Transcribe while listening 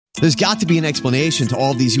There's got to be an explanation to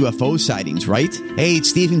all of these UFO sightings, right? Hey,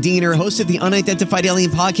 it's Stephen Diener, host of the Unidentified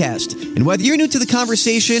Alien Podcast. And whether you're new to the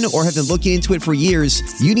conversation or have been looking into it for years,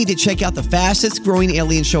 you need to check out the fastest growing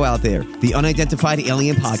alien show out there, the Unidentified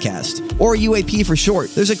Alien Podcast, or UAP for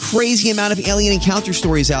short. There's a crazy amount of alien encounter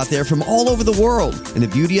stories out there from all over the world. And the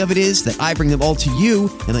beauty of it is that I bring them all to you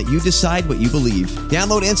and let you decide what you believe.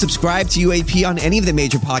 Download and subscribe to UAP on any of the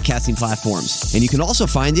major podcasting platforms. And you can also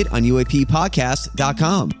find it on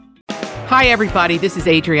UAPpodcast.com. Hi, everybody. This is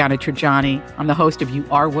Adriana Trajani. I'm the host of You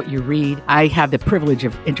Are What You Read. I have the privilege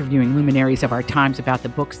of interviewing luminaries of our times about the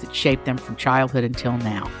books that shaped them from childhood until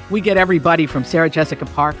now. We get everybody from Sarah Jessica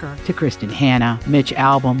Parker to Kristen Hanna, Mitch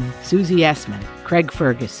Albom, Susie Essman, Craig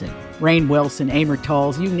Ferguson, Rainn Wilson, Amor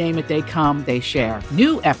Tolls, you name it, they come, they share.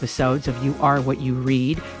 New episodes of You Are What You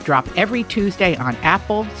Read drop every Tuesday on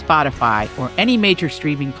Apple, Spotify, or any major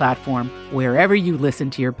streaming platform wherever you listen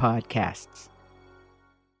to your podcasts.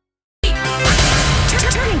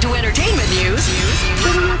 Turning to entertainment news.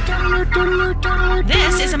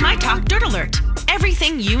 This is a My Talk Dirt Alert.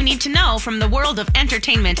 Everything you need to know from the world of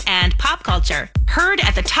entertainment and pop culture. Heard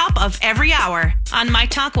at the top of every hour on My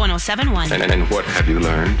Talk 107.1. And what have you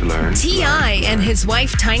learned? T.I. and his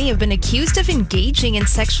wife Tiny have been accused of engaging in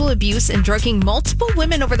sexual abuse and drugging multiple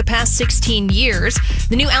women over the past 16 years.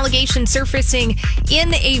 The new allegation surfacing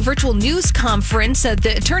in a virtual news conference.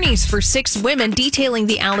 The attorneys for 6 women detailing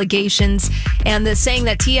the allegations and saying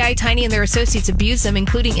that T.I., Tiny, and their associates abused them,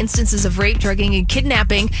 including instances of rape, drugging, and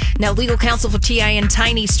kidnapping. Now, legal counsel for T.I. and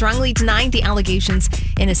Tiny strongly denied the allegations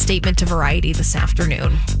in a statement to Variety this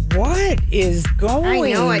afternoon. What is going on?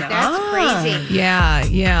 I know it. That's crazy.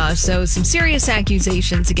 Yeah. So some serious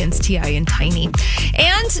accusations against T.I. and Tiny.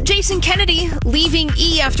 And Jason Kennedy leaving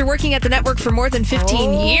E! after working at the network for more than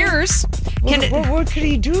 15 years. What could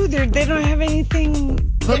he do? They don't have anything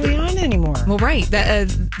going on anymore. Well, right.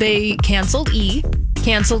 They canceled E!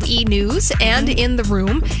 News and In the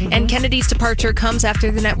Room. And Kennedy's departure comes after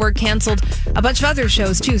the network canceled a bunch of other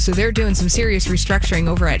shows, too. So they're doing some serious restructuring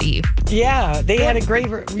over at E! Yeah, they had a great,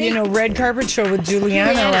 red carpet show with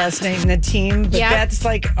Juliana last night and the team. But that's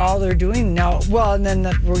like all they're doing now. Well, and then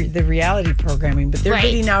the reality programming. But they're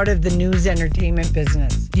getting out of the news entertainment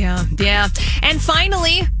business. Yeah. And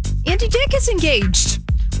finally, Andy Dick is engaged.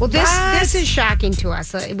 Well, this is shocking to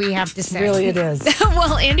us, we have to say. Really, it is.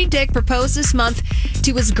 Well, Andy Dick proposed this month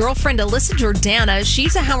to his girlfriend, Alyssa Jordana.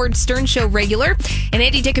 She's a Howard Stern show regular, and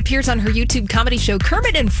Andy Dick appears on her YouTube comedy show,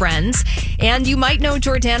 Kermit and Friends. And you might know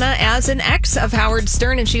Jordana as an ex of Howard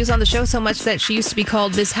Stern, and she was on the show so much that she used to be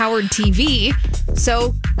called Miss Howard TV.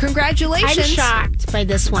 So, congratulations. I'm shocked by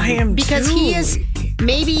this one. I am because too. he is...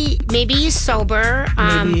 Maybe he's sober.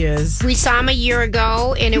 Maybe he is. We saw him a year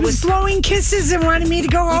ago, and he was blowing kisses and wanted me to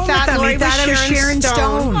go home with him. He thought I was Sharon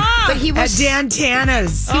Stone. But he was at Dan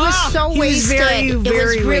Tana's. He was so wasted. Very,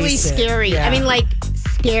 very it was really wasted. scary. Yeah. I mean, like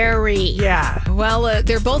scary. Yeah. Well,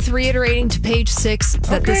 they're both reiterating to Page 6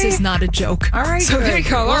 that this is not a joke. All right. So there you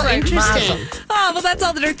go. Well, all right. interesting. Oh, well, that's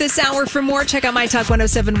all the dirt this hour. For more, check out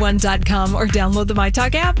mytalk1071.com or download the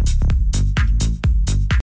MyTalk app.